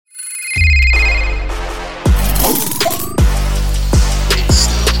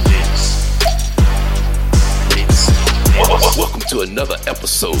to another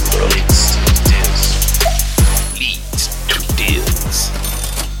episode of Leads to Deals.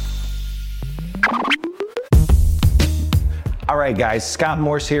 All right, guys, Scott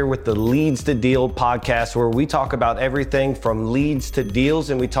Morse here with the Leads to Deal podcast, where we talk about everything from leads to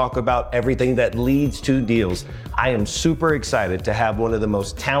deals, and we talk about everything that leads to deals. I am super excited to have one of the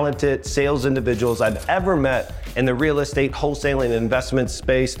most talented sales individuals I've ever met in the real estate wholesaling and investment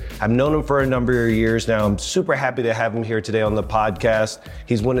space. I've known him for a number of years now. I'm super happy to have him here today on the podcast.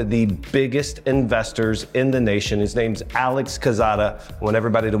 He's one of the biggest investors in the nation. His name's Alex Quezada. I want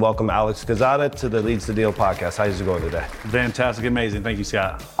everybody to welcome Alex Quezada to the Leads to Deal podcast. How's it going today? Fantastic, amazing. Thank you,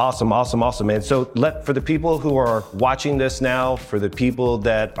 Scott. Awesome, man. So for the people who are watching this now, for the people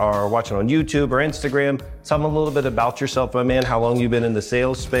that are watching on YouTube or Instagram, tell them a little bit about yourself, my man, how long you've been in the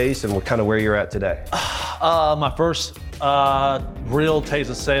sales space and what kind of where you're at today. My first real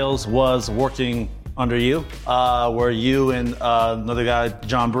taste of sales was working under you, where you and another guy,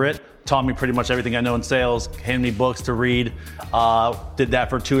 John Britt, taught me pretty much everything I know in sales, handed me books to read. Did that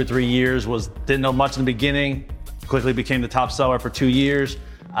for 2 or 3 years, didn't know much in the beginning, quickly became the top seller for 2 years.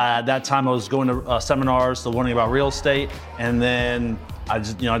 At that time, I was going to seminars, learning about real estate, and then I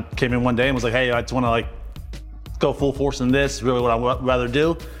just, I came in one day and was like, hey, I just want to go full force in this, really what I'd rather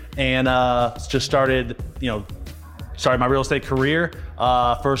do. And just started my real estate career.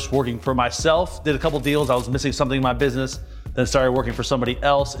 First working for myself, did a couple deals. I was missing something in my business, then started working for somebody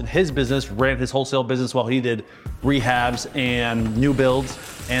else in his business, ran his wholesale business while he did rehabs and new builds.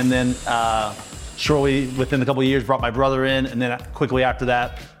 And then shortly within a couple of years, brought my brother in. And then quickly after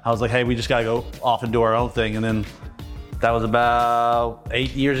that, I was like, hey, we just gotta go off and do our own thing. And then that was about 7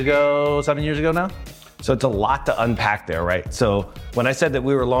 years ago now. So it's a lot to unpack there, right? So when I said that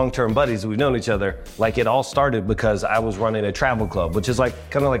we were long-term buddies, we've known each other, it all started because I was running a travel club, which is kind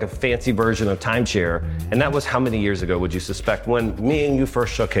of like a fancy version of timeshare. And that was how many years ago would you suspect when me and you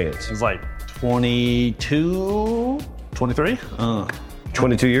first shook hands? It was 22, 23?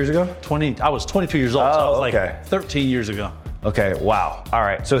 22 years ago? I was 22 years old, so I was okay. 13 years ago. Okay, wow. All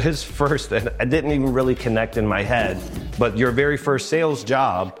right, so his first, and I didn't even really connect in my head, but your very first sales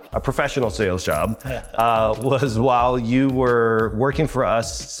job, a professional sales job, was while you were working for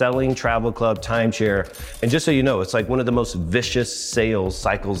us selling travel club timeshare. And just so you know, it's one of the most vicious sales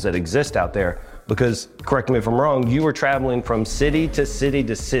cycles that exist out there, because, correct me if I'm wrong, you were traveling from city to city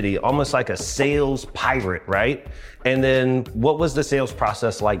to city, almost like a sales pirate, right? And then what was the sales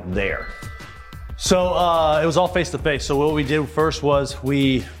process like there? So it was all face-to-face. So what we did first was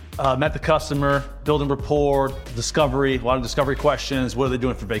we met the customer, building rapport, discovery, a lot of discovery questions. What are they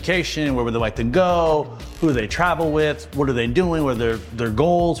doing for vacation? Where would they like to go? Who do they travel with? What are they doing? What are their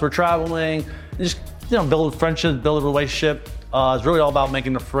goals for traveling? And just build friendships, build a relationship. It's really all about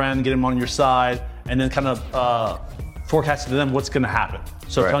making a friend, getting them on your side, and then kind of forecasting to them what's going to happen.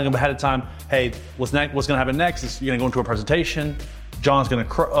 So telling them ahead of time, hey, what's going to happen next is you're going to go into a presentation. John's going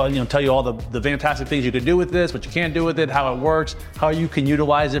to tell you all the fantastic things you could do with this, what you can't do with it, how it works, how you can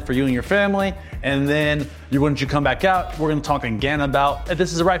utilize it for you and your family. And then once you come back out, we're going to talk again about if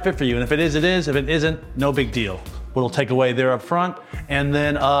this is the right fit for you. And if it is, it is. If it isn't, no big deal. We'll take away there up front. And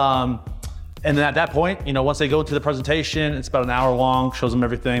then at that point, once they go to the presentation, it's about an hour long, shows them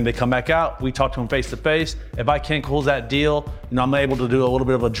everything. They come back out, we talk to them face to face. If I can't close that deal, I'm able to do a little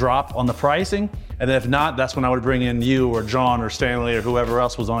bit of a drop on the pricing. And then if not, that's when I would bring in you or John or Stanley or whoever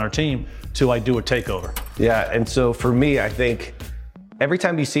else was on our team to do a takeover. Yeah, and so for me, I think every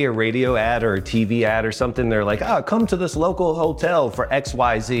time you see a radio ad or a TV ad or something, they're like, come to this local hotel for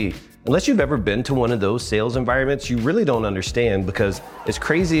XYZ. Unless you've ever been to one of those sales environments, you really don't understand, because as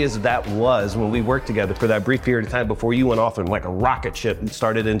crazy as that was when we worked together for that brief period of time before you went off in like a rocket ship and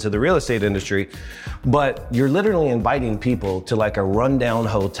started into the real estate industry, but you're literally inviting people to like a rundown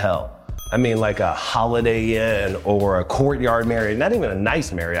hotel. I mean, like a Holiday Inn or a Courtyard Marriott, not even a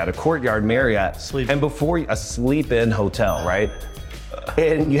nice Marriott, a Courtyard Marriott, and before a sleep-in hotel, right?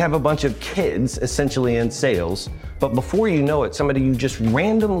 And you have a bunch of kids essentially in sales, but before you know it, somebody you just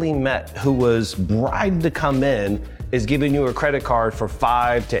randomly met who was bribed to come in is giving you a credit card for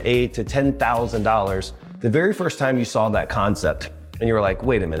 $5,000 to $8,000 to $10,000. The very first time you saw that concept, and you were like,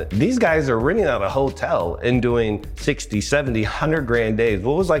 wait a minute, these guys are renting out a hotel and doing 60, 70, 100 grand days.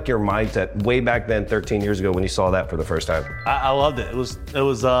 What was your mindset way back then, 13 years ago, when you saw that for the first time? I loved it. It was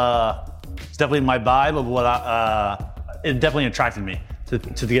definitely my vibe of what it definitely attracted me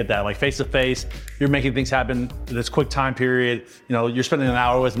to get that, face to face. You're making things happen in this quick time period. You're spending an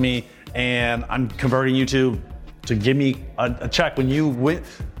hour with me and I'm converting you to give me a check when you win.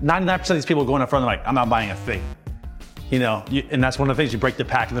 99% of these people going up front, they're like, I'm not buying a thing. and that's one of the things, you break the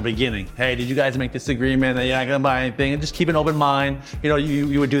pact in the beginning. Hey, did you guys make this agreement that you're not gonna buy anything? And just keep an open mind.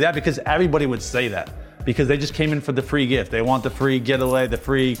 You would do that because everybody would say that, because they just came in for the free gift. They want the free getaway, the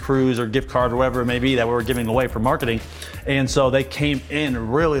free cruise or gift card or whatever it may be that we were giving away for marketing. And so they came in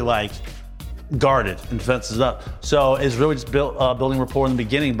really like guarded and defenses up. So it's really just building rapport in the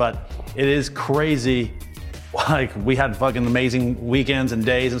beginning, but it is crazy. Like, we had fucking amazing weekends and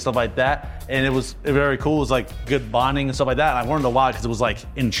days and stuff like that. And it was very cool. It was like good bonding and stuff like that. And I learned a lot because it was like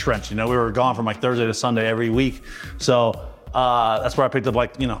entrenched. We were gone from like Thursday to Sunday every week. So that's where I picked up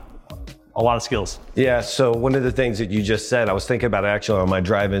like, a lot of skills. Yeah, so one of the things that you just said, I was thinking about it actually on my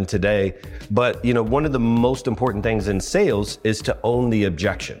drive in today, but one of the most important things in sales is to own the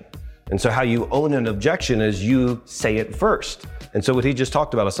objection. And so how you own an objection is you say it first. And so what he just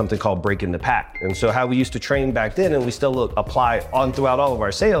talked about is something called breaking the pact. And so how we used to train back then, and we still apply on throughout all of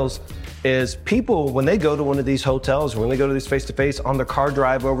our sales, is people, when they go to one of these hotels, when they go to these face-to-face, on the car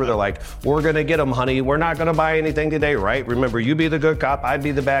drive over, they're like, we're gonna get them, honey. We're not gonna buy anything today, right? Remember, you be the good cop, I'd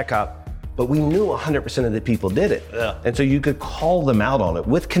be the bad cop. But we knew 100% of the people did it. Yeah. And so you could call them out on it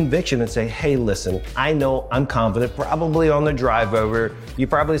with conviction and say, hey, listen, I know, I'm confident, probably on the drive over, you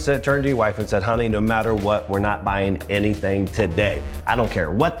probably turned to your wife and said, honey, no matter what, we're not buying anything today. I don't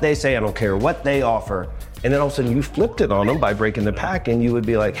care what they say, I don't care what they offer. And then all of a sudden you flipped it on them by breaking the pact, and you would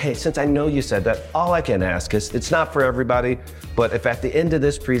be like, hey, since I know you said that, all I can ask is, it's not for everybody, but if at the end of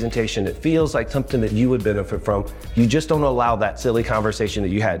this presentation, it feels like something that you would benefit from, you just don't allow that silly conversation that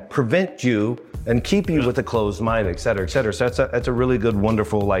you had prevent you and keep you with a closed mind, et cetera, et cetera. So that's a really good,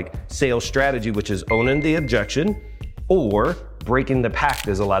 wonderful like sales strategy, which is owning the objection or breaking the pact,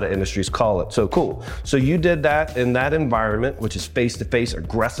 as a lot of industries call it. So cool. So you did that in that environment, which is face-to-face,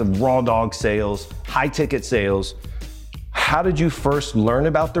 aggressive, raw dog sales, high ticket sales. How did you first learn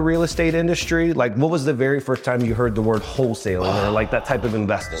about the real estate industry? Like, what was the very first time you heard the word wholesaling or like that type of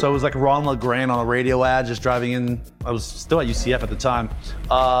investing? So it was like Ron LeGrand on a radio ad, just driving in. I was still at UCF at the time.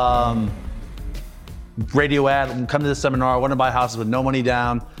 Radio ad, come to the seminar, I want to buy houses with no money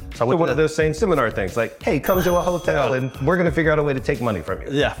down. So one of those same seminar things, like, hey, come to a hotel and we're gonna figure out a way to take money from you.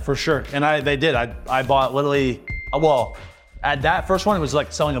 Yeah, for sure. And they did. I bought literally, at that first one, it was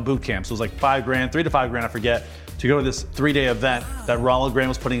like selling a boot camp. So it was like $5,000, $3,000 to $5,000, I forget, to go to this 3-day event that Ronald Graham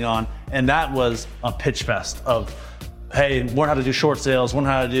was putting on. And that was a pitch fest of, hey, learn how to do short sales, learn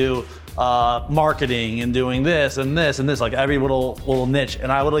how to do marketing and doing this and this and this, like every little niche.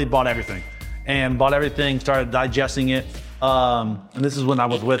 And I literally bought everything. Started digesting it. And this is when I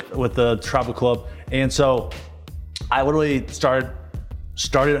was with the travel club. And so I literally started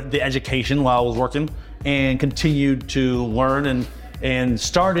the education while I was working and continued to learn and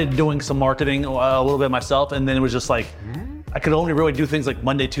started doing some marketing a little bit myself. And then it was just like, I could only really do things like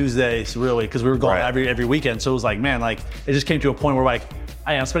Monday, Tuesdays, really, because we were going every weekend. So it was like, man, like it just came to a point where like,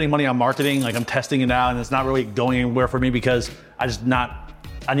 hey, I'm spending money on marketing, like I'm testing it out and it's not really going anywhere for me because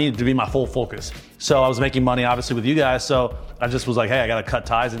I needed to be my full focus. So I was making money obviously with you guys. So I just was like, hey, I gotta cut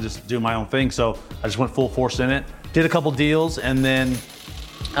ties and just do my own thing. So I just went full force in it, did a couple deals. And then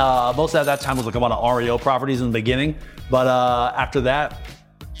most of that time was like a lot of REO properties in the beginning. But after that,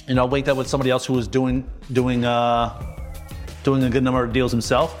 linked up with somebody else who was doing a good number of deals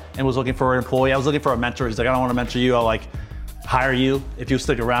himself and was looking for an employee. I was looking for a mentor. He's like, I don't want to mentor you. I'll like hire you if you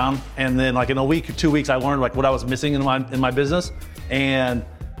stick around. And then like in a week or 2 weeks, I learned like what I was missing in my business. And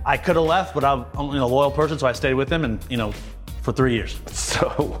I could have left, but I'm a loyal person, so I stayed with him and, for 3 years.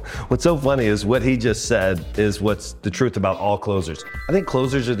 So what's so funny is what he just said is what's the truth about all closers. I think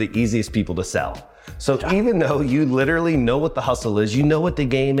closers are the easiest people to sell. So even though you literally know what the hustle is, you know what the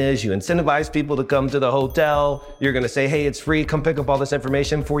game is, you incentivize people to come to the hotel, you're gonna say, hey, it's free, come pick up all this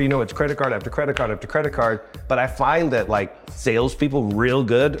information before you know it's credit card after credit card after credit card. But I find that like salespeople real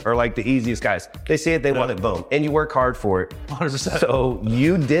good are like the easiest guys. They see it, they want it, boom. And you work hard for it. 100%. So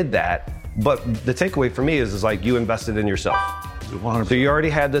you did that, but the takeaway for me is like you invested in yourself. 100%. So you already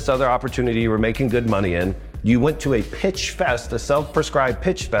had this other opportunity you were making good money in. You went to a pitch fest, a self-prescribed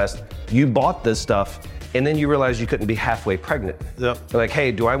pitch fest. You bought this stuff, and then you realized you couldn't be halfway pregnant. Yep. You're like,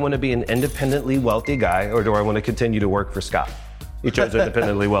 hey, do I want to be an independently wealthy guy, or do I want to continue to work for Scott? You chose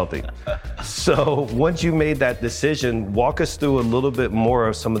independently wealthy. So once you made that decision, walk us through a little bit more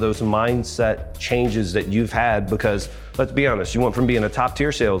of some of those mindset changes that you've had, because let's be honest, you went from being a top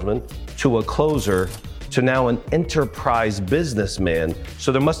tier salesman to a closer to now an enterprise businessman.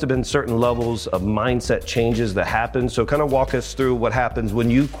 So there must have been certain levels of mindset changes that happened. So kind of walk us through what happens when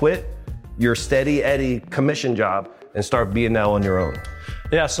you quit your steady Eddie commission job and start being now on your own.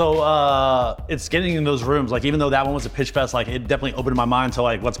 Yeah, so it's getting in those rooms. Like, even though that one was a pitch fest, like, it definitely opened my mind to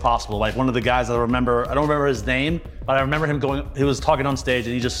like what's possible. Like, one of the guys I don't remember his name, but I remember him he was talking on stage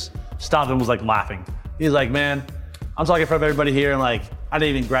and he just stopped and was like laughing. He's like, man, I'm talking in front of everybody here and like, I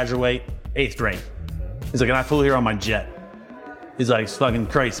didn't even graduate 8th grade. He's like, and I flew here on my jet. He's like, it's fucking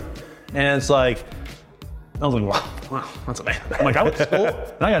crazy. And it's like, I was like, wow, that's amazing. I'm like, I went to school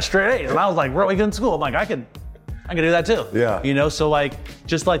and I got straight A's. And I was like, where are we going to school? I'm like, I can do that too. Yeah. You know, so like,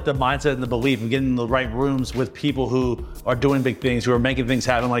 just like the mindset and the belief of getting in the right rooms with people who are doing big things, who are making things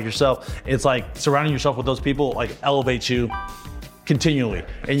happen like yourself. It's like surrounding yourself with those people like elevates you continually.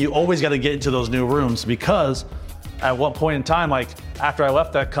 And you always got to get into those new rooms, because at one point in time, like after I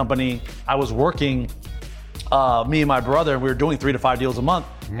left that company, I was working, me and my brother, we were doing 3 to 5 deals a month.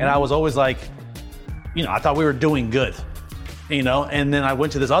 And I was always like, you know, I thought we were doing good, you know? And then I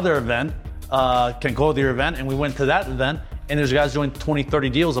went to this other event, Ken Clothier event, and we went to that event, and there's guys doing 20, 30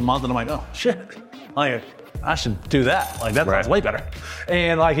 deals a month, and I'm like, oh shit, like I should do that. Like that sounds way better.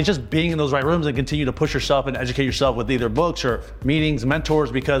 And like, it's just being in those right rooms and continue to push yourself and educate yourself with either books or meetings,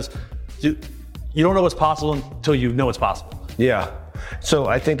 mentors, because you don't know what's possible until you know it's possible. Yeah. So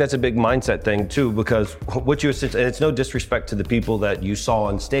I think that's a big mindset thing too, because what you and it's no disrespect to the people that you saw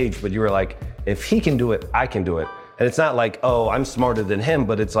on stage, but you were like, if he can do it, I can do it. And it's not like, oh, I'm smarter than him,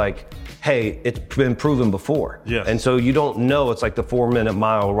 but it's like, hey, it's been proven before. Yes. And so you don't know, it's like the 4-minute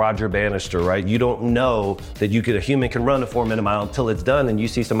mile, Roger Bannister, right? You don't know that a human can run a 4-minute mile until it's done, and you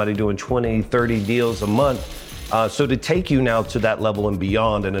see somebody doing 20, 30 deals a month. So to take you now to that level and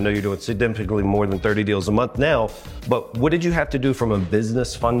beyond, and I know you're doing significantly more than 30 deals a month now, but what did you have to do from a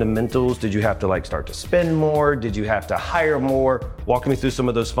business fundamentals? Did you have to like start to spend more? Did you have to hire more? Walk me through some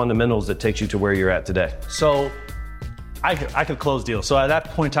of those fundamentals that takes you to where you're at today. So I could close deals. So at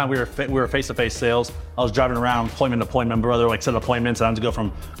that point in time, we were face-to-face sales. I was driving around appointment to appointment. My brother like set appointments, and I had to go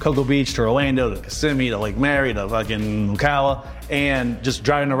from Cocoa Beach to Orlando to Kissimmee to Lake Mary to fucking Ocala, and just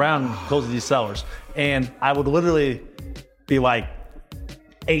driving around closing these sellers. And I would literally be like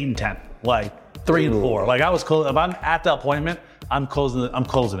 8 and 10, like 3 and 4. Like I was close. If I'm at the appointment, I'm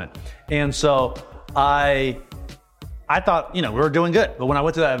closing it. And so I thought, you know, we were doing good. But when I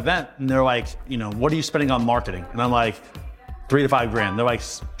went to that event and they're like, you know, what are you spending on marketing? And I'm like, 3 to 5 grand. They're like,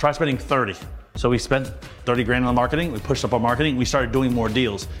 try spending 30. So we spent 30 grand on marketing. We pushed up our marketing. We started doing more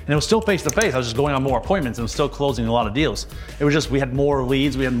deals. And it was still face to face. I was just going on more appointments and still closing a lot of deals. It was just, we had more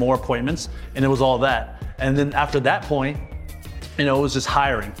leads, we had more appointments, and it was all that. And then after that point, you know, it was just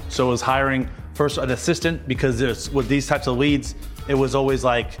hiring. So it was hiring first an assistant, because with these types of leads, it was always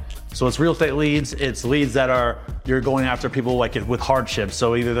like, so it's real estate leads, it's leads that you're going after people like with hardships.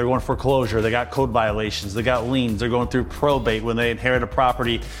 So either they're going for foreclosure, they got code violations, they got liens, they're going through probate when they inherit a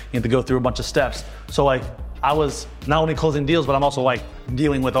property, you have to go through a bunch of steps. So like, I was not only closing deals, but I'm also like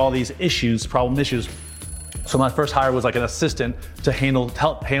dealing with all these problem issues. So my first hire was like an assistant to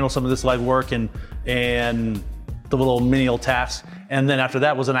help handle some of this legwork and the little menial tasks. And then after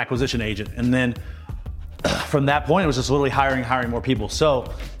that was an acquisition agent. And then from that point, it was just literally hiring more people.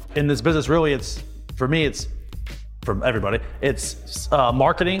 So in this business, really, it's for everybody, it's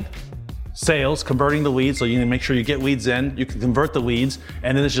marketing, sales, converting the leads. So you need to make sure you get leads in, you can convert the leads,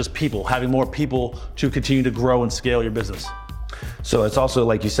 and then it's just people, having more people to continue to grow and scale your business. So it's also,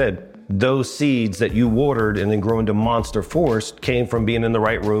 like you said, those seeds that you watered and then grew into monster force came from being in the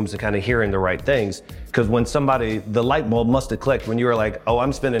right rooms and kind of hearing the right things. Because when the light bulb must have clicked when you were like, oh,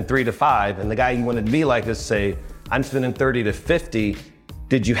 I'm spending 3 to 5, and the guy you wanted to be like is say, I'm spending 30 to 50.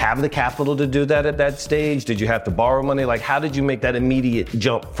 Did you have the capital to do that at that stage? Did you have to borrow money? Like, how did you make that immediate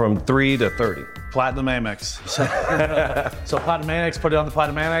jump from 3 to 30? Platinum Amex. So Platinum Amex, put it on the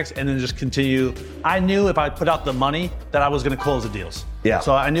Platinum Amex, and then just continue. I knew if I put out the money that I was going to close the deals. Yeah.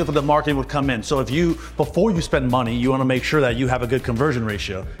 So I knew if the marketing would come in. So before you spend money, you want to make sure that you have a good conversion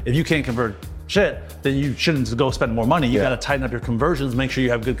ratio. If you can't convert shit, then you shouldn't go spend more money. You got to tighten up your conversions, make sure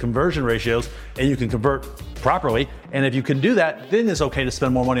you have good conversion ratios, and you can convert properly. And if you can do that, then it's okay to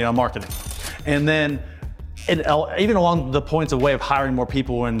spend more money on marketing. And then, even along the points of way of hiring more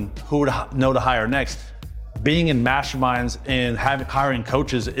people and who to know to hire next, being in masterminds and hiring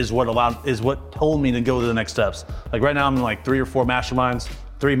coaches is what told me to go to the next steps. Like right now, I'm in like 3 or 4 masterminds,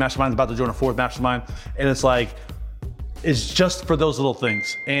 about to join a 4th mastermind, and it's just for those little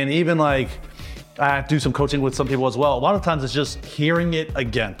things. And even like, I do some coaching with some people as well. A lot of times it's just hearing it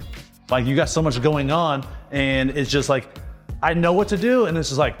again. Like you got so much going on, and it's just like, I know what to do, and it's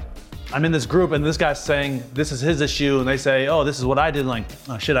just like, I'm in this group and this guy's saying this is his issue, and they say, oh, this is what I did. Like,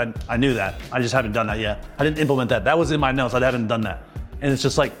 oh shit, I knew that. I just haven't done that yet. I didn't implement that. That was in my notes. I haven't done that. And it's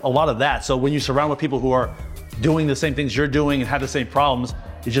just like a lot of that. So when you surround with people who are doing the same things you're doing and have the same problems.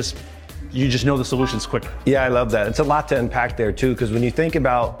 You just know the solutions quicker. Yeah, I love that. It's a lot to unpack there too, because when you think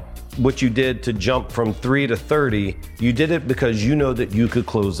about what you did to jump from 3 to 30, you did it because you know that you could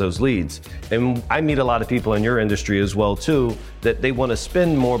close those leads. And I meet a lot of people in your industry as well too, that they want to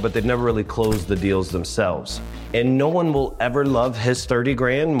spend more, but they've never really closed the deals themselves. And no one will ever love his 30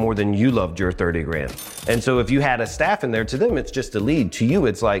 grand more than you loved your 30 grand. And so if you had a staff in there, to them, it's just a lead. To you,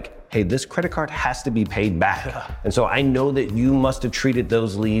 it's like, hey, this credit card has to be paid back. And so I know that you must have treated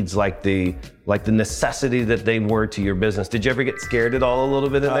those leads like the necessity that they were to your business. Did you ever get scared at all a little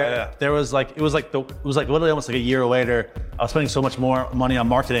bit in there? Yeah. It was like literally almost like a year later, I was spending so much more money on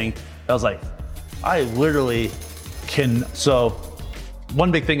marketing. I was like, I literally can. So one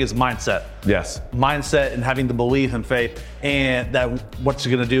big thing is mindset. Yes. Mindset and having the belief and faith, and that what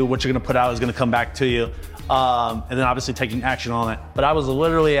you're gonna do, what you're gonna put out is gonna come back to you. And then obviously taking action on it. But I was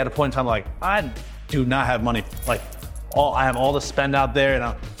literally at a point in time like, I do not have money. Like, I have all the spend out there,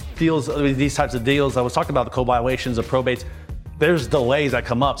 and these types of deals. I was talking about the co-violations, the probates. There's delays that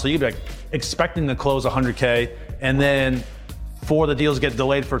come up. So you'd be like expecting to close 100K, and then 4 of the deals get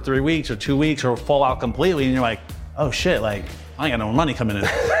delayed for 3 weeks or 2 weeks or fall out completely. And you're like, oh shit, like I ain't got no money coming in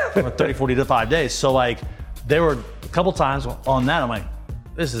for 30, 40 to 5 days. So like there were a couple times on that, I'm like,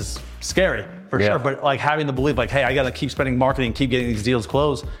 this is scary for sure. But like having the belief like, hey, I got to keep spending marketing, keep getting these deals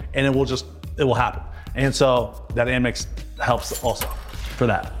closed, and it will happen. And so that Amex helps also for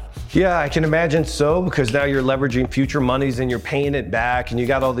that. Yeah, I can imagine so, because now you're leveraging future monies and you're paying it back, and you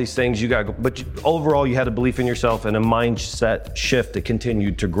got all these things but overall you had a belief in yourself and a mindset shift that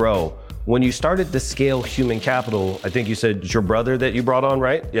continued to grow. When you started to scale human capital, I think you said it's your brother that you brought on,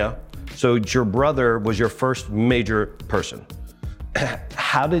 right? Yeah. So your brother was your first major person.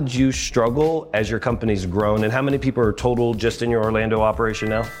 How did you struggle as your company's grown, and how many people are total just in your Orlando operation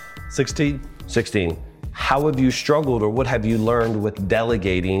now? 16. How have you struggled, or what have you learned with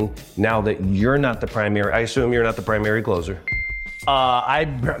delegating now that you're not the primary? I assume you're not the primary closer.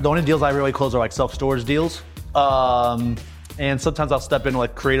 The only deals I really close are like self-storage deals. And sometimes I'll step in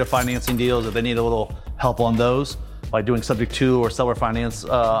like creative financing deals if they need a little help on those, like doing subject to or seller finance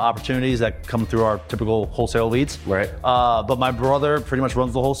opportunities that come through our typical wholesale leads. Right. But my brother pretty much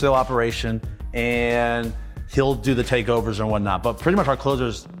runs the wholesale operation, and he'll do the takeovers and whatnot. But pretty much our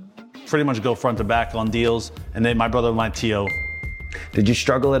closers pretty much go front to back on deals, and then my brother and my TO. Did you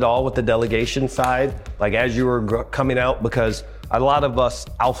struggle at all with the delegation side, like as you were coming out? Because a lot of us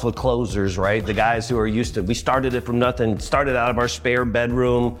alpha closers, right? The guys who are used to, we started it from nothing, started out of our spare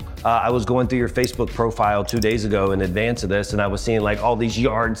bedroom. I was going through your Facebook profile 2 days ago in advance of this, and I was seeing like all these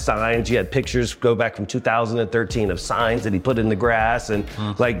yard signs. You had pictures go back from 2013 of signs that he put in the grass, and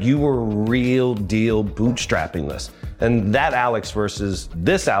like you were real deal bootstrapping this. And that Alex versus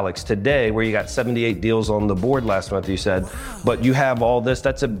this Alex today, where you got 78 deals on the board last month, you said, but you have all this,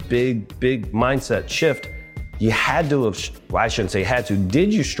 that's a big mindset shift. You had to have, well, I shouldn't say had to,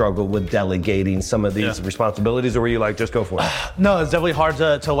 did you struggle with delegating some of these responsibilities, or were you like, just go for it? No, it's definitely hard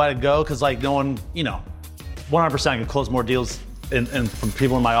to let it go, because like no one, 100% can close more deals from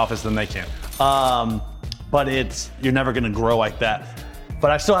people in my office than they can. But you're never gonna grow like that. But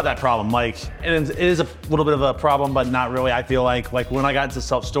I still have that problem, like, and it is a little bit of a problem, but not really. I feel like when I got into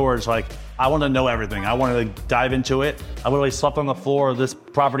self-storage, like I want to know everything. I wanted to dive into it. I literally slept on the floor of this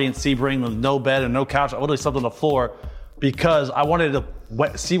property in Sebring with no bed and no couch. I literally slept on the floor because I wanted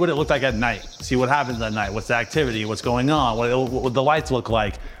to see what it looked like at night, see what happens at night, what's the activity, what's going on, what the lights look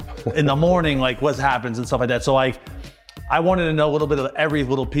like in the morning, like what happens and stuff like that. So like, I wanted to know a little bit of every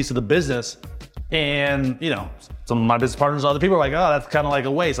little piece of the business. And, some of my business partners, other people are like, oh, that's kind of like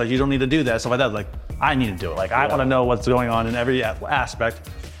a waste. Like, you don't need to do that, stuff like that. Like, I need to do it. Like, I want to know what's going on in every aspect.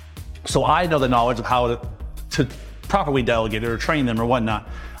 So I know the knowledge of how to properly delegate it or train them or whatnot.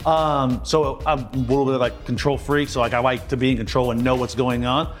 So I'm a little bit of like control freak. So like, I like to be in control and know what's going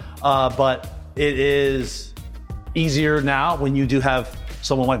on. But it is easier now when you do have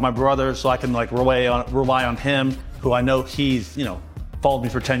someone like my brother, so I can like rely on him, who I know he's, followed me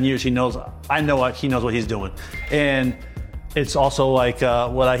for 10 years. I know he knows what he's doing. And it's also like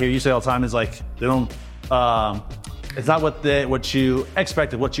what I hear you say all the time is like, they don't, it's not what you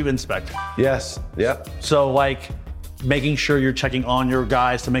expected, what you inspect. Yes, yeah. So like making sure you're checking on your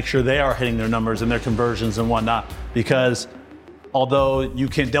guys to make sure they are hitting their numbers and their conversions and whatnot, because although you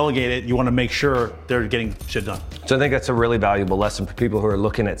can't delegate it, you want to make sure they're getting shit done. So I think that's a really valuable lesson for people who are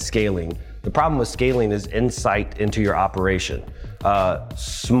looking at scaling. The problem with scaling is insight into your operation.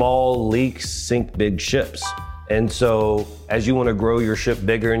 Small leaks sink big ships. And so as you want to grow your ship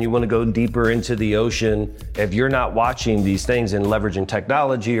bigger and you want to go deeper into the ocean, if you're not watching these things and leveraging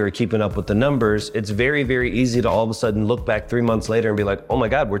technology or keeping up with the numbers, it's very, very easy to all of a sudden look back 3 months later and be like, oh my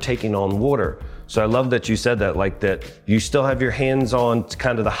God, we're taking on water. So I love that you said that, like that you still have your hands on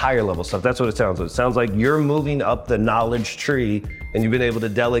kind of the higher level stuff. That's what it sounds like. It sounds like you're moving up the knowledge tree and you've been able to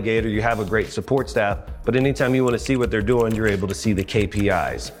delegate, or you have a great support staff. But anytime you want to see what they're doing, you're able to see the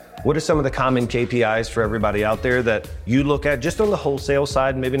KPIs. What are some of the common KPIs for everybody out there that you look at just on the wholesale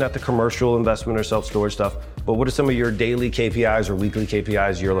side, maybe not the commercial investment or self-storage stuff, but what are some of your daily KPIs or weekly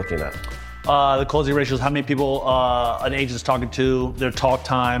KPIs you're looking at? The closing ratios, how many people an agent's talking to, their talk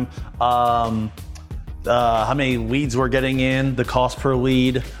time, how many leads we're getting in, the cost per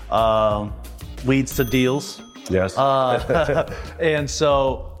lead, leads to deals. Yes. And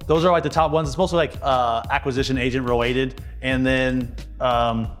so those are like the top ones. It's mostly like acquisition agent related. And then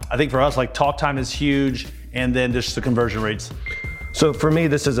I think for us, like talk time is huge, and then just the conversion rates. So for me,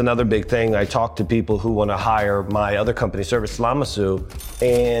 this is another big thing. I talk to people who want to hire my other company, Service Lamasu,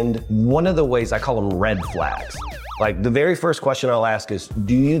 and one of the ways I call them red flags. Like the very first question I'll ask is,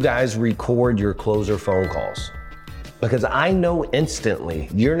 do you guys record your closer phone calls? Because I know instantly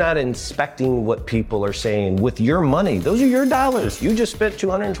you're not inspecting what people are saying with your money. Those are your dollars. You just spent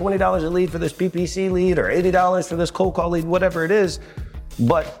 $220 a lead for this PPC lead or $80 for this cold call lead, whatever it is.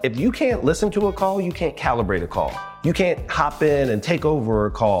 But if you can't listen to a call, you can't calibrate a call. You can't hop in and take over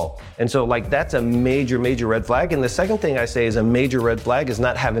a call. And so like that's a major, major red flag. And the second thing I say is a major red flag is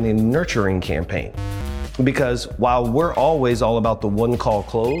not having a nurturing campaign. Because while we're always all about the one call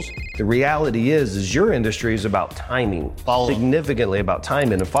close, the reality is your industry is about timing, significantly about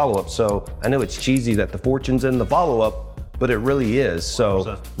timing and follow-up. So I know it's cheesy that the fortune's in the follow-up, but it really is.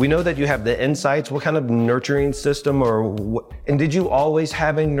 So we know that you have the insights. What kind of nurturing system and did you always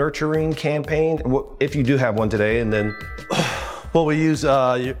have a nurturing campaign? If you do have one today, and then. Well, we use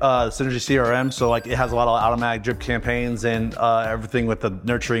Synergy CRM, so like it has a lot of automatic drip campaigns and everything with the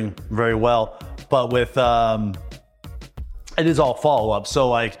nurturing very well. But with, it is all follow-up. So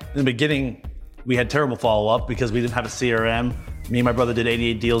like in the beginning, we had terrible follow-up because we didn't have a CRM. Me and my brother did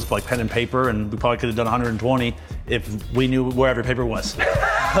 88 deals by pen and paper, and we probably could have done 120 if we knew where every paper was.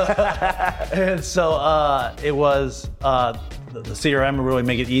 And so it was, the CRM would really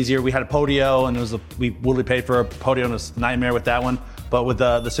make it easier. We had a Podio, and we literally paid for a Podio, and it was a nightmare with that one. But with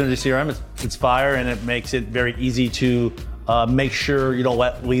the Synergy CRM, it's fire, and it makes it very easy to make sure you don't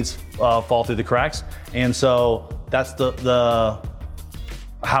let leads fall through the cracks. And so that's the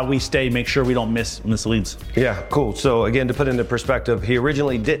how we make sure we don't miss leads. Yeah, cool. So again, to put into perspective, he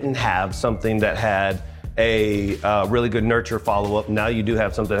originally didn't have something that had a really good nurture follow-up. Now you do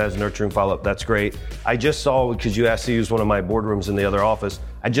have something that has nurturing follow-up. That's great. I just saw, because you asked to use one of my boardrooms in the other office,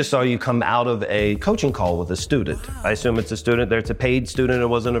 I just saw you come out of a coaching call with a student. I assume it's a student there. It's a paid student. It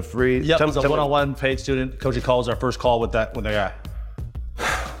wasn't a free. Yep, it's a one-on-one paid student. Coaching call was our first call with that guy.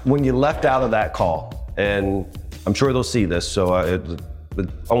 When you left out of that call, and I'm sure they'll see this, so but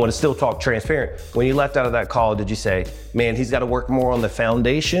I want to still talk transparent. When you left out of that call, did you say, man, he's got to work more on the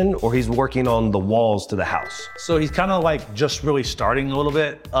foundation, or he's working on the walls to the house? So he's kind of like just really starting a little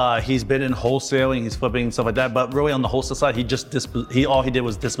bit. He's been in wholesaling, he's flipping and stuff like that, but really on the wholesale side, all he did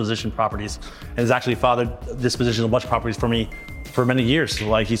was disposition properties, and has actually fathered disposition of a bunch of properties for me for many years.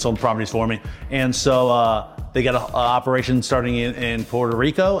 Like he sold properties for me. And so they got an operation starting in Puerto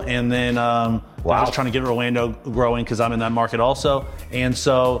Rico, and then I was trying to get Orlando growing because I'm in that market also. And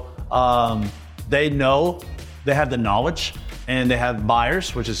so they know, they have the knowledge, and they have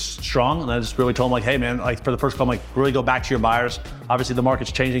buyers, which is strong. And I just really told them, like, hey man, like for the first call, I'm like, really go back to your buyers. Obviously the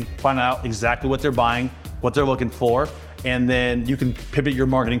market's changing, find out exactly what they're buying, what they're looking for, and then you can pivot your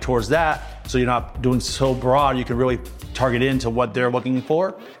marketing towards that. So you're not doing so broad, you can really target into what they're looking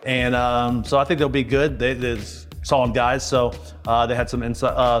for. And so I think they'll be good. They're solid guys. So they had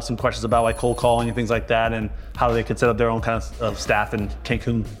some questions about like cold calling and things like that, and how they could set up their own kind of staff in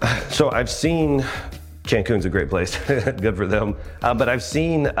Cancun. So I've seen, Cancun's a great place, good for them. But I've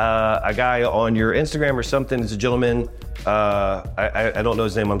seen a guy on your Instagram or something. It's a gentleman, I don't know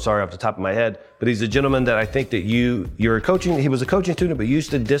his name, I'm sorry, off the top of my head, but he's a gentleman that I think that you're coaching. He was a coaching student, but you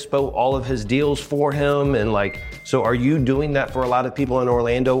used to dispo all of his deals for him. And like, so are you doing that for a lot of people in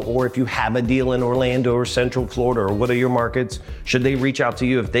Orlando? Or if you have a deal in Orlando or Central Florida, or what are your markets, should they reach out to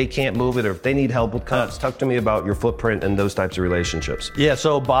you if they can't move it, or if they need help with cuts? Talk to me about your footprint and those types of relationships. Yeah,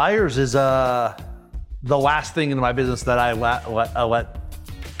 so buyers is the last thing in my business that I let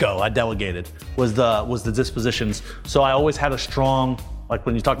go. I delegated was the dispositions. So I always had a strong, like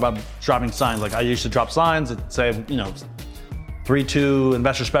when you talk about dropping signs, like I used to drop signs that say, 3-2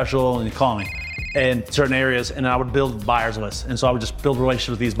 investor special, and you call me. in certain areas, and I would build buyers lists. And so I would just build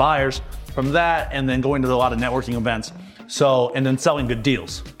relationships with these buyers from that, and then going to a lot of networking events. So, and then selling good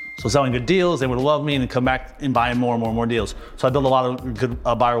deals. So selling good deals, they would love me and come back and buy more and more and more deals. So I built a lot of good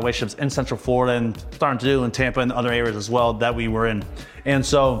buyer relationships in Central Florida and starting to do in Tampa and other areas as well that we were in. And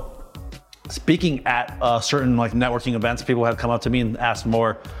so speaking at certain like networking events, people have come up to me and asked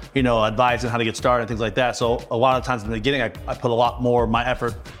more, advice on how to get started and things like that. So a lot of times in the beginning, I put a lot more of my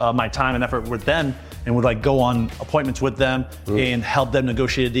effort, my time and effort with them, and would like go on appointments with them and help them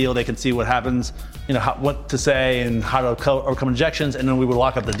negotiate a deal. They can see what happens, what to say and how to overcome objections. And then we would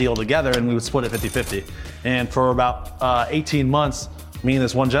lock up the deal together and we would split it 50-50. And for about 18 months, me and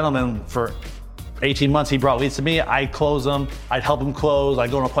this one gentleman, for 18 months, he brought leads to me. I'd close them. I'd help him close. I'd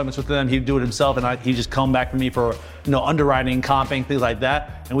go on appointments with them. He'd do it himself, and he'd just come back to me for underwriting, comping, things like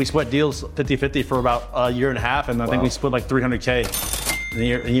that. And we split deals 50-50 for about a year and a half, and I think we split like $300K in a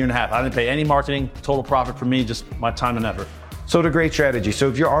year and a half. I didn't pay any marketing, total profit for me, just my time and effort. So it's a great strategy. So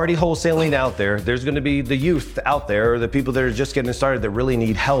if you're already wholesaling out there, there's going to be the youth out there, or the people that are just getting started that really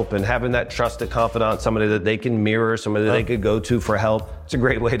need help, and having that trusted confidant, somebody that they can mirror, somebody that they could go to for help. It's a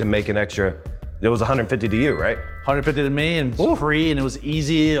great way to make an extra. It was 150 to you, right? 150 to me, and it was free, and it was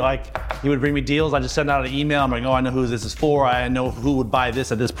easy. Like, he would bring me deals. I just send out an email. I'm like, I know who this is for. I know who would buy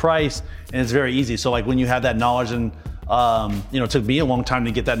this at this price, and it's very easy. So like when you have that knowledge, and it took me a long time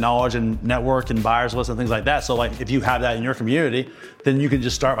to get that knowledge and network and buyers list and things like that. So like if you have that in your community, then you can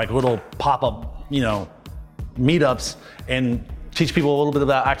just start like little pop-up, meetups and teach people a little bit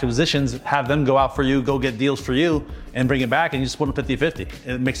about acquisitions, have them go out for you, go get deals for you, and bring it back, and you split them 50-50.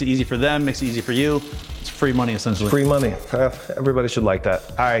 It makes it easy for them, makes it easy for you. It's free money, essentially. Free money. Everybody should like that.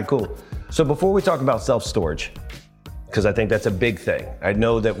 All right, cool. So before we talk about self-storage, because I think that's a big thing. I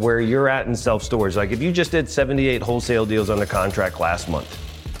know that where you're at in self-storage, like if you just did 78 wholesale deals under contract last month,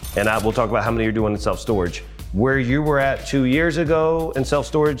 and we'll talk about how many you're doing in self-storage, where you were at 2 years ago in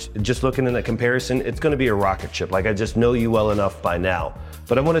self-storage, just looking in that comparison, it's gonna be a rocket ship. Like I just know you well enough by now.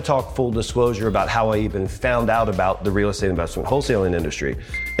 But I want to talk full disclosure about how I even found out about the real estate investment wholesaling industry.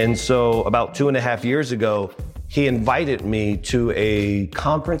 And so about 2.5 years ago, he invited me to a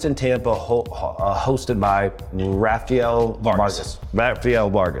conference in Tampa hosted by Rafael Vargas. Rafael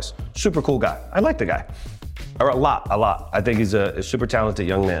Vargas, super cool guy. I like the guy, a lot. I think he's a super talented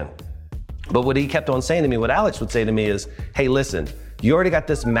young man. But what he kept on saying to me, what Alex would say to me is, hey, listen, you already got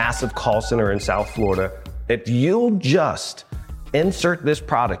this massive call center in South Florida. If you'll just insert this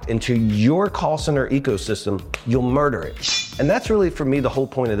product into your call center ecosystem, you'll murder it. And that's really, for me, the whole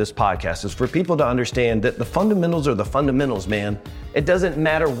point of this podcast, is for people to understand that the fundamentals are the fundamentals, man. It doesn't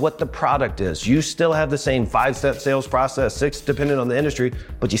matter what the product is. You still have the same 5-step sales process, 6 depending on the industry,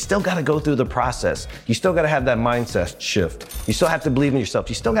 but you still gotta go through the process. You still gotta have that mindset shift. You still have to believe in yourself.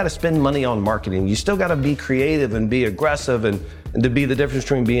 You still gotta spend money on marketing. You still gotta be creative and be aggressive, and to be the difference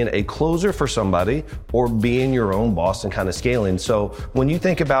between being a closer for somebody or being your own boss and kind of scaling. So when you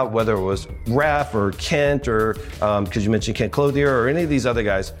think about whether it was Raf or Kent, or because you mentioned Kent Clothier or any of these other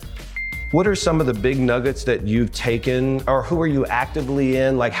guys, what are some of the big nuggets that you've taken, or who are you actively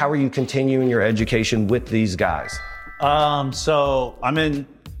in? Like, how are you continuing your education with these guys? So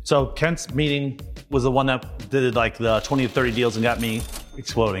Kent's meeting was the one that did like the 20 to 30 deals and got me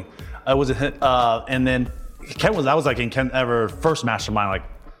exploding. I was a hit, and then Kent was like in Kent ever first mastermind, like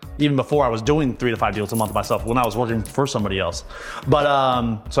even before I was doing 3 to 5 deals a month myself, when I was working for somebody else. But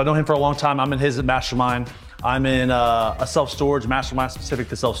so I know him for a long time. I'm in his mastermind. I'm in a self-storage mastermind specific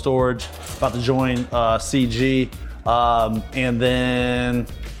to self-storage, about to join CG. And then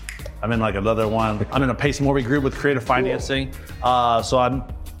I'm in like another one. I'm in a Pace Morby group with creative financing. So I'm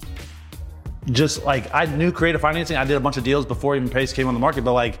just like, I knew creative financing. I did a bunch of deals before even Pace came on the market,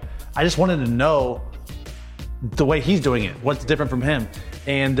 but like, I just wanted to know the way he's doing it, what's different from him.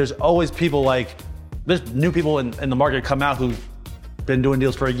 And there's always people like, there's new people in the market come out who've been doing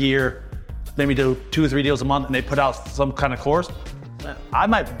deals for a year, maybe do 2 or 3 deals a month, and they put out some kind of course. I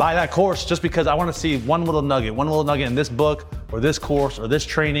might buy that course just because I want to see one little nugget in this book or this course or this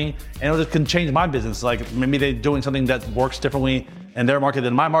training, and it can change my business. Like maybe they're doing something that works differently in their market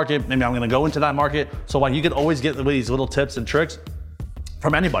than my market. Maybe I'm going to go into that market. So like you can always get these little tips and tricks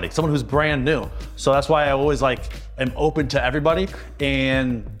from anybody, someone who's brand new. So that's why I always like am open to everybody,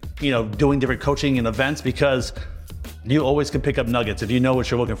 and doing different coaching and events, because you always can pick up nuggets if you know what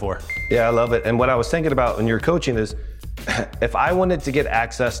you're looking for. Yeah, I love it. And what I was thinking about in your coaching is, if I wanted to get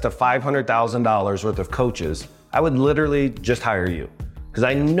access to $500,000 worth of coaches, I would literally just hire you. because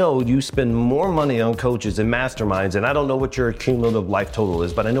I know you spend more money on coaches and masterminds, and I don't know what your cumulative life total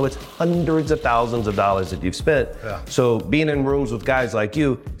is, but I know it's hundreds of thousands of dollars that you've spent. Yeah. So being in rooms with guys like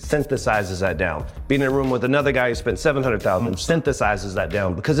you synthesizes that down. Being in a room with another guy who spent $700,000 synthesizes that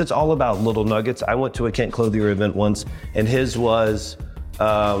down, because it's all about little nuggets. I went to a Kent Clothier event once, and his was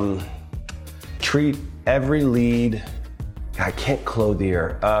treat every lead. Kent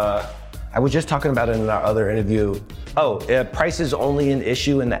Clothier. I was just talking about it in our other interview. Price is only an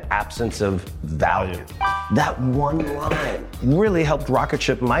issue in the absence of value. That one line really helped rocket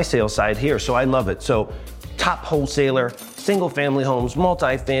ship my sales side here, so I love it. So top wholesaler, single family homes,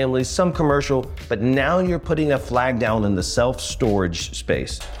 multifamily, some commercial, but now you're putting a flag down in the self-storage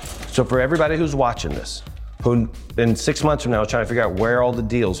space. So for everybody who's watching this, who in 6 months from now is trying to figure out where all the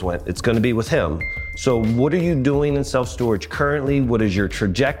deals went, it's gonna be with him. So what are you doing in self-storage currently? What is your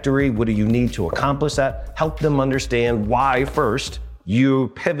trajectory? What do you need to accomplish that? Help them understand why first you're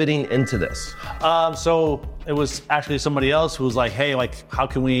pivoting into this. So it was actually somebody else who was like, hey, like, how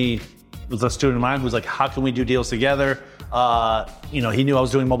can we, it was a student of mine who was like, how can we do deals together? He knew I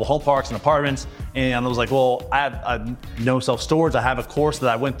was doing mobile home parks and apartments, and I was like, well, I know self-storage. I have a course that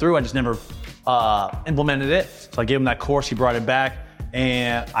I went through. I just never implemented it. So I gave him that course. He brought it back,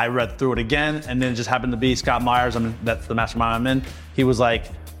 and I read through it again. And then it just happened to be Scott Myers. That's the mastermind I'm in. He was like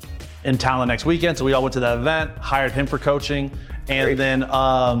in town the next weekend, so we all went to that event. Hired him for coaching, and then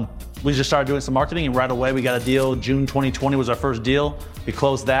we just started doing some marketing. And right away, we got a deal. June 2020 was our first deal. We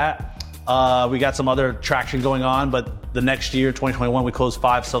closed that. We got some other traction going on, but the next year, 2021, we closed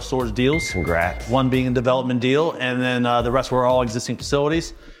 5 self-storage deals. Congrats. One being a development deal, and then the rest were all existing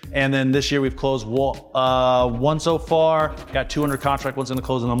facilities. And then this year we've closed one so far, got 200 contract, one's gonna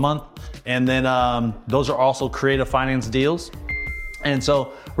close in a month. And then those are also creative finance deals. And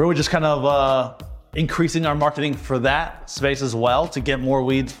so we're just kind of increasing our marketing for that space as well to get more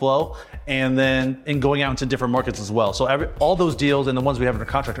leads flow, and then going out into different markets as well. So all those deals and the ones we have in our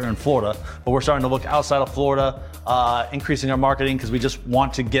contract are in Florida, but we're starting to look outside of Florida, increasing our marketing because we just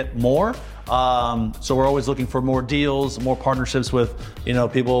want to get more. So we're always looking for more deals, more partnerships with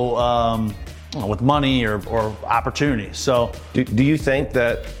people with money or opportunity. So do you think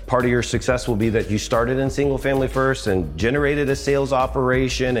that part of your success will be that you started in single family first and generated a sales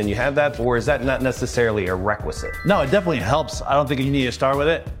operation and you have that, or is that not necessarily a requisite? No, it definitely helps. I don't think you need to start with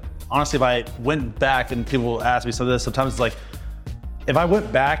it. Honestly, if I went back, and people ask me sometimes it's like, if I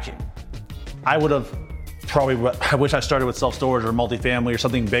went back, I would have I wish I started with self-storage or multifamily or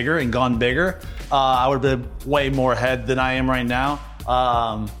something bigger and gone bigger. I would have been way more ahead than I am right now.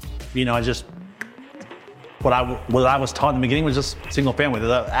 What I was taught in the beginning was just single family.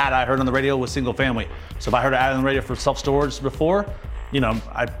 The ad I heard on the radio was single family. So if I heard an ad on the radio for self-storage before,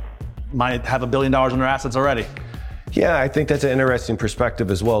 I might have $1 billion in their assets already. Yeah, I think that's an interesting perspective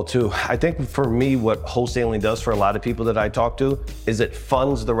as well, too. I think for me, what wholesaling does for a lot of people that I talk to is it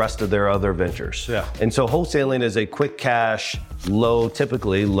funds the rest of their other ventures. Yeah. And so wholesaling is a quick cash,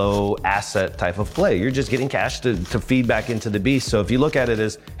 typically low asset type of play. You're just getting cash to feed back into the beast. So if you look at it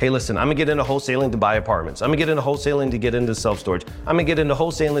as, hey, listen, I'm gonna get into wholesaling to buy apartments. I'm gonna get into wholesaling to get into self-storage. I'm gonna get into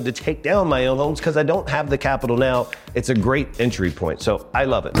wholesaling to take down my own homes because I don't have the capital now. It's a great entry point. So I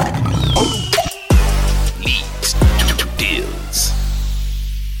love it. Deals.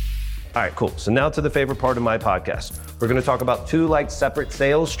 All right, cool. So now to the favorite part of my podcast. We're gonna talk about 2 separate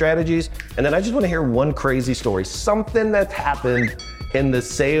sales strategies, and then I just wanna hear one crazy story, something that's happened in the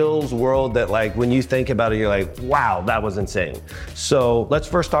sales world that when you think about it, you're like, wow, that was insane. So let's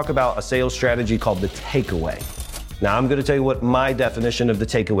first talk about a sales strategy called the takeaway. Now I'm gonna tell you what my definition of the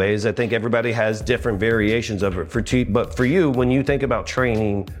takeaway is. I think everybody has different variations of it. But for you, when you think about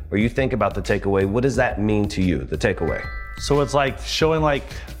training or you think about the takeaway, what does that mean to you, the takeaway? So it's showing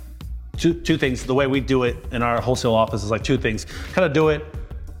two things. The way we do it in our wholesale office is 2 things. Kind of do it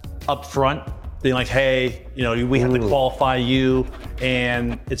up front, being like, hey, we have to qualify you,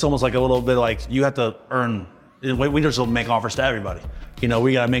 and it's almost like a little bit you have to earn. We just don't make offers to everybody.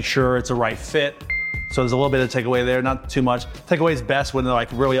 We got to make sure it's a right fit. So there's a little bit of takeaway there, not too much. Takeaway is best when they're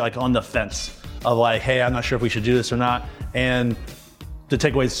really on the fence of hey, I'm not sure if we should do this or not. And the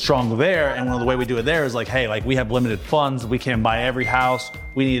takeaway is strong there. And one of the way we do it there is hey, we have limited funds. We can't buy every house.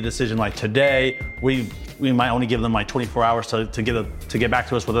 We need a decision today. We might only give them 24 hours to get back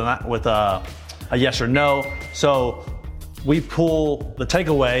to us with a yes or no. So we pull the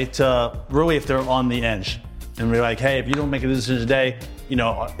takeaway to really if they're on the edge. and we're like, hey, if you don't make a decision today,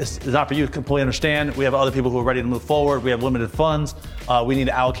 it's not for you. Completely understand. We have other people who are ready to move forward. We have limited funds. We need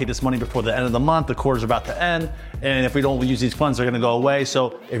to allocate this money before the end of the month. The quarter's about to end, and if we don't use these funds, they're going to go away.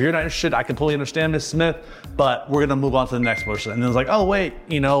 So if you're not interested, I completely understand, Ms. Smith, but we're going to move on to the next person. And then it's like, oh wait,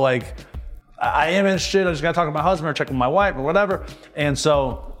 I am interested. I just got to talk to my husband or check with my wife or whatever. And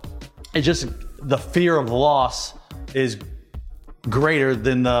so it's just the fear of loss is greater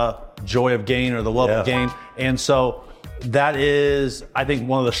than the joy of gain or the love of gain. And so that is, I think,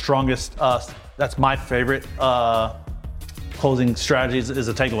 one of the strongest, that's my favorite closing strategies is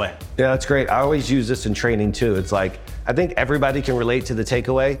a takeaway. Yeah, that's great. I always use this in training too. It's like, I think everybody can relate to the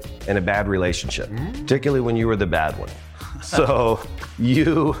takeaway in a bad relationship, particularly when you were the bad one. So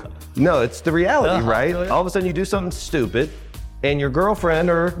no, it's the reality, right? All of a sudden you do something stupid and your girlfriend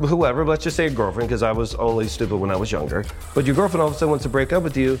or whoever, let's just say a girlfriend, because I was only stupid when I was younger, but your girlfriend all of a sudden wants to break up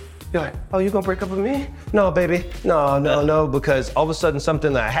with you. You're like, oh, you gonna break up with me? No, baby, no, because all of a sudden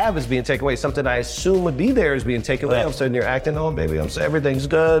something that I have is being taken away, something I assume would be there is being taken away. All of a sudden you're acting, oh, baby, everything's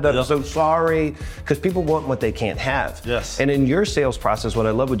good, I'm so sorry, because people want what they can't have. Yes. And in your sales process, what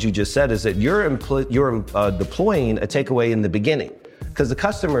I love what you just said is that you're deploying a takeaway in the beginning, because the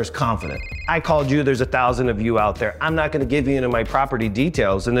customer is confident. I called you, there's 1,000 of you out there. I'm not gonna give you any of my property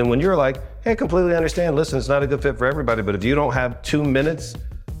details. And then when you're like, hey, I completely understand, listen, it's not a good fit for everybody, but if you don't have 2 minutes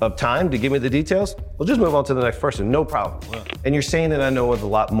of time to give me the details, we'll just move on to the next person, no problem. Wow. And you're saying that I know with a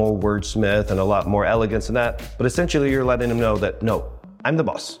lot more wordsmith and a lot more elegance than that, but essentially you're letting them know that, no, I'm the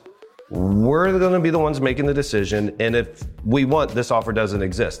boss. We're gonna be the ones making the decision, and if we want, this offer doesn't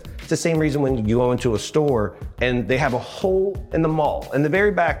exist. It's the same reason when you go into a store and they have a hole in the mall. In the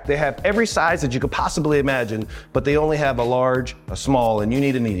very back, they have every size that you could possibly imagine, but they only have a large, a small, and you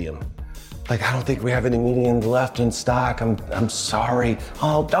need a medium. Like, I don't think we have any mediums left in stock. I'm sorry.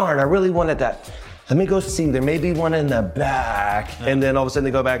 Oh, darn, I really wanted that. Let me go see, there may be one in the back. And then all of a sudden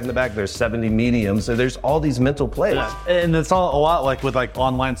they go back in the back, there's 70 mediums. So there's all these mental plays. And it's all a lot like with like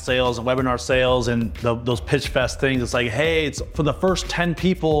online sales and webinar sales and those pitch fest things. It's like, hey, it's for the first 10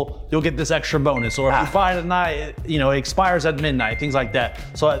 people, you'll get this extra bonus. Or if you buy it at night, it expires at midnight, things like that.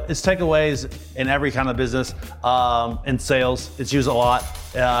 So it's takeaways in every kind of business. In sales, it's used a lot,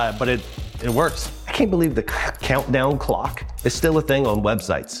 but it works. I can't believe the countdown clock is still a thing on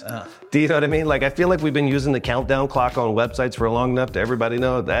websites. Do you know what I mean? Like, I feel like we've been using the countdown clock on websites for long enough to everybody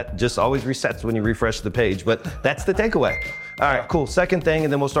know that just always resets when you refresh the page, but that's the takeaway. All right, cool. Second thing,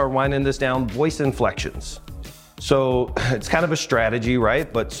 and then we'll start winding this down, voice inflections. So it's kind of a strategy,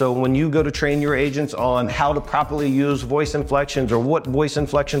 right? But so when you go to train your agents on how to properly use voice inflections or what voice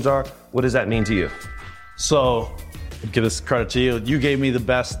inflections are, what does that mean to you? So, give this credit to you. You gave me the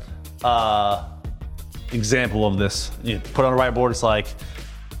best example of this. You put on a whiteboard, it's like,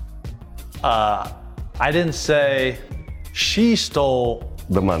 I didn't say she stole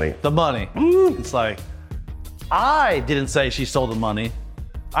the money. It's like, I didn't say she stole the money.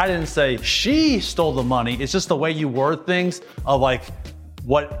 I didn't say she stole the money. It's just the way you word things of like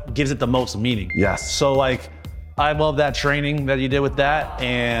what gives it the most meaning. Yes. So like, I love that training that you did with that,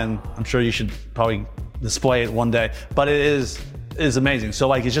 and I'm sure you should probably display it one day, but it is amazing. So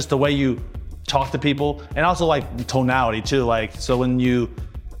like, it's just the way you talk to people, and also like tonality too. Like, so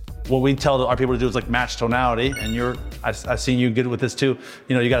what we tell our people to do is like match tonality, and I've seen you good with this too.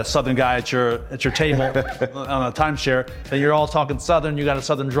 You got a Southern guy at your table on a timeshare, and you're all talking Southern. You got a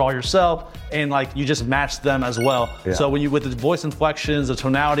Southern drawl yourself, and like you just match them as well. Yeah. So when with the voice inflections, the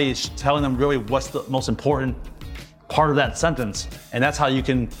tonality, it's telling them really what's the most important part of that sentence, and that's how you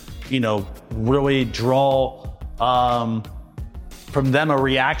can, really draw from them a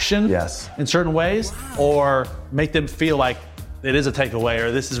reaction in certain ways, or make them feel like it is a takeaway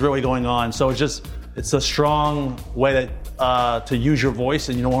or this is really going on. So it's a strong way that to use your voice,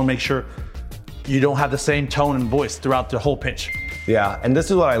 and you don't want to make sure you don't have the same tone and voice throughout the whole pitch. Yeah, and this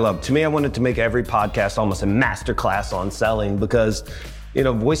is what I love. To me, I wanted to make every podcast almost a masterclass on selling, because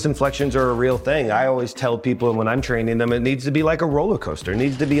voice inflections are a real thing. I always tell people when I'm training them, it needs to be like a roller coaster. It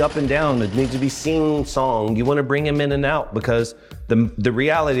needs to be up and down. It needs to be sing-song. You want to bring them in and out, because the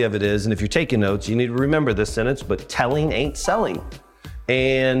reality of it is, and if you're taking notes, you need to remember this sentence, but telling ain't selling.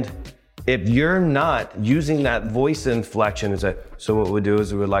 And if you're not using that voice inflection, so what we do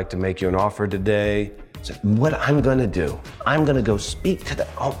is we would like to make you an offer today. So what I'm gonna do, I'm gonna go speak to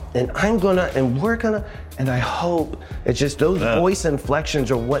we're gonna, and I hope it's just those voice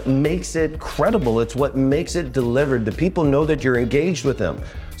inflections are what makes it credible. It's what makes it delivered. The people know that you're engaged with them.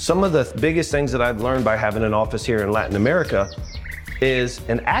 Some of the biggest things that I've learned by having an office here in Latin America is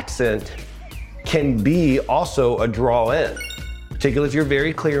an accent can be also a draw in. Particularly if you're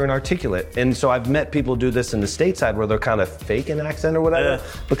very clear and articulate. And so I've met people do this in the stateside where they're kind of fake an accent or whatever,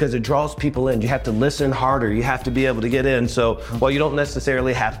 because it draws people in. You have to listen harder. You have to be able to get in. So while you don't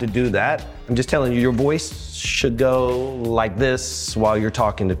necessarily have to do that, I'm just telling you, your voice should go like this while you're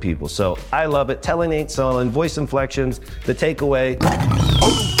talking to people. So I love it. Telling ain't selling, voice inflections, the takeaway.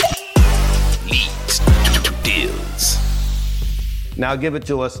 Leads to deals. Now give it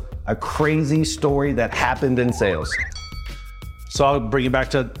to us, a crazy story that happened in sales. So I'll bring you back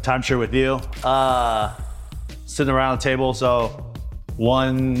to timeshare with you. Sitting around the table. So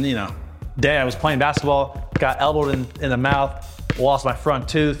one, day I was playing basketball, got elbowed in the mouth, lost my front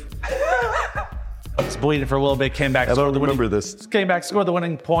tooth. I was bleeding for a little bit, came back. I don't remember this. Came back, scored the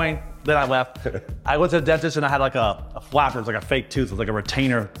winning point, then I left. I went to the dentist and I had like a flapper, it's like a fake tooth, it's like a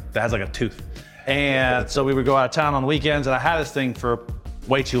retainer that has like a tooth. And so we would go out of town on the weekends and I had this thing for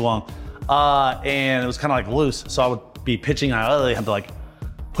way too long. And it was kind of like loose, so I would be pitching, I literally had to like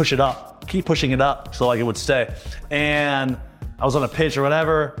push it up, keep pushing it up so like it would stay. And I was on a pitch or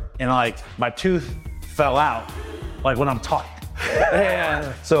whatever, and like my tooth fell out, like when I'm talking.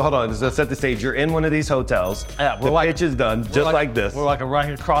 And so hold on, let's set the stage. You're in one of these hotels. Yeah, the pitch is done, just like this. We're like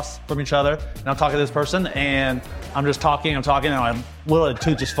right across from each other, and I'm talking to this person, and I'm just talking, and my little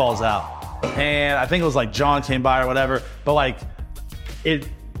tooth just falls out. And I think it was like John came by or whatever, but like it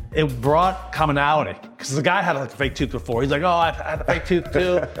brought commonality because the guy had like a fake tooth before. He's like, oh, I had a fake tooth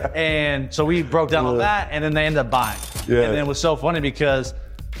too. And so we broke down on that, and then they ended up buying. Yeah. And then it was so funny because,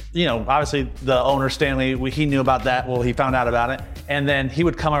 obviously the owner, Stanley, he knew about that. Well, he found out about it. And then he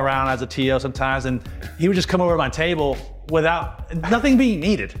would come around as a TO sometimes, and he would just come over to my table without nothing being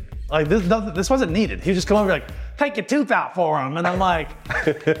needed. Like this wasn't needed. He would just come over like, take your tooth out for him. And I'm like,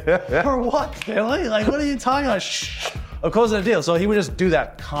 for what, Stanley? Like, what are you talking about? Shh. Of course, the deal. So he would just do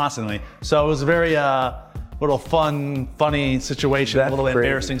that constantly. So it was a very little funny situation. That's a little crazy.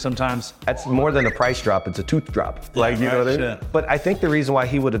 Embarrassing sometimes. That's more than a price drop. It's a tooth drop. Like, you know what I mean? Shit. But I think the reason why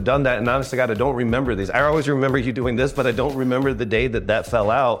he would have done that, and honestly, God, I don't remember these. I always remember you doing this, but I don't remember the day that fell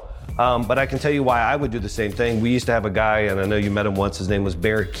out. But I can tell you why I would do the same thing. We used to have a guy, and I know you met him once. His name was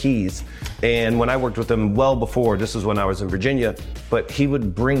Barrett Keys. And when I worked with him well before, this was when I was in Virginia, but he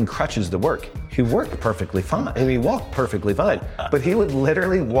would bring crutches to work. He worked perfectly fine. I mean, he walked perfectly fine. But he would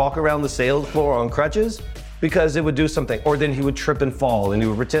literally walk around the sales floor on crutches because it would do something. Or then he would trip and fall, and he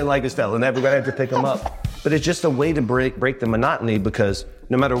would pretend like it fell, and everybody had to pick him up. But it's just a way to break the monotony, because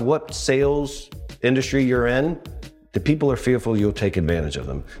no matter what sales industry you're in, the people are fearful you'll take advantage of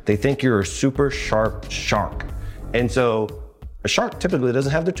them. They think you're a super sharp shark. And so a shark typically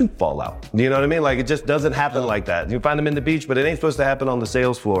doesn't have their tooth fall out. You know what I mean? Like, it just doesn't happen like that. You find them in the beach, but it ain't supposed to happen on the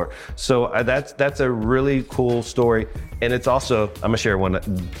sales floor. So that's a really cool story. And it's also, I'm gonna share one.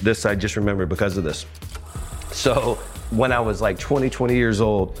 This I just remember because of this. So when I was like 20 years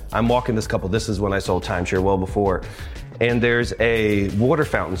old, I'm walking this couple. This is when I sold timeshare, well before. And there's a water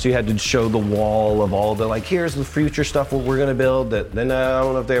fountain. So you had to show the wall of all the, like, here's the future stuff what we're gonna build that then I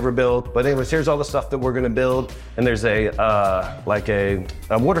don't know if they ever built, but anyways, here's all the stuff that we're gonna build. And there's a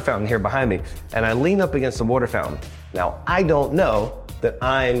water fountain here behind me. And I lean up against the water fountain. Now, I don't know that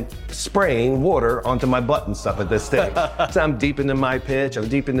I'm spraying water onto my butt and stuff at this thing. So I'm deep into my pitch,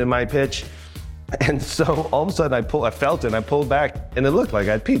 And so all of a sudden I felt it, and I pulled back, and it looked like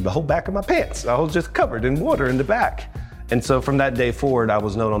I'd peed the whole back of my pants. I was just covered in water in the back. And so from that day forward, I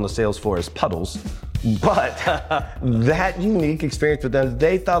was known on the sales floor as Puddles. But that unique experience with them,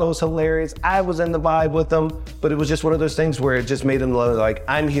 they thought it was hilarious. I was in the vibe with them, but it was just one of those things where it just made them like,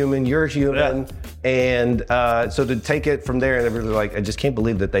 I'm human, you're human. Yeah. And so to take it from there, and everybody like, I just can't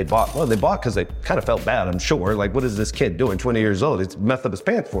believe that they bought. Well, they bought because they kind of felt bad, I'm sure. Like, what is this kid doing, 20 years old? It's messed up his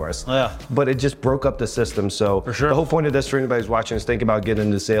pants for us. Yeah. But it just broke up the system. So for sure. The whole point of this for anybody who's watching is think about getting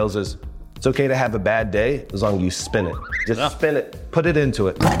into sales is, it's okay to have a bad day as long as you spin it. Just spin it, put it into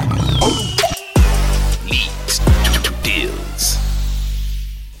it. Leads to deals.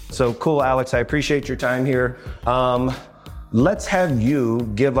 So cool, Alex, I appreciate your time here. Let's have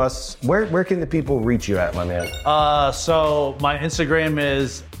you give us, where can the people reach you at, my man? So my Instagram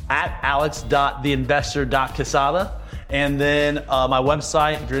is @alex.theinvestor.quesada. And then my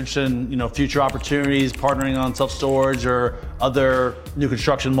website, if you're interested in future opportunities, partnering on self-storage or other new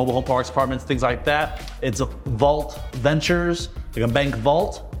construction, mobile home parks, apartments, things like that, it's Vault Ventures, like a bank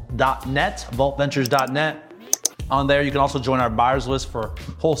vault.net, vaultventures.net. On there, you can also join our buyers list for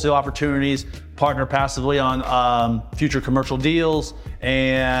wholesale opportunities, partner passively on future commercial deals,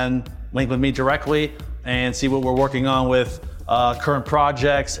 and link with me directly and see what we're working on with current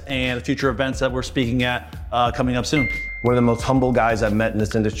projects and the future events that we're speaking at coming up soon. One of the most humble guys I've met in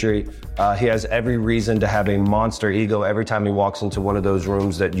this industry. He has every reason to have a monster ego every time he walks into one of those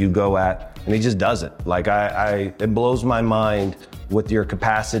rooms that you go at, and he just does it. Like it blows my mind with your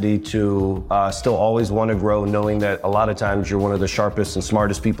capacity to still always want to grow, knowing that a lot of times you're one of the sharpest and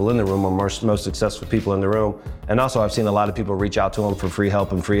smartest people in the room, or most successful people in the room. And also I've seen a lot of people reach out to him for free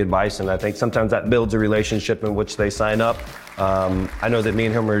help and free advice, and I think sometimes that builds a relationship in which they sign up. I know that me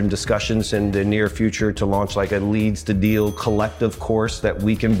and him are in discussions in the near future to launch like a leads to deal collective course that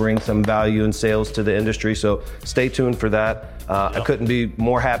we can bring some value and sales to the industry. So stay tuned for that. I couldn't be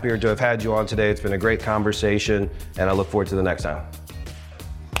more happier to have had you on today. It's been a great conversation, and I look forward to the next time.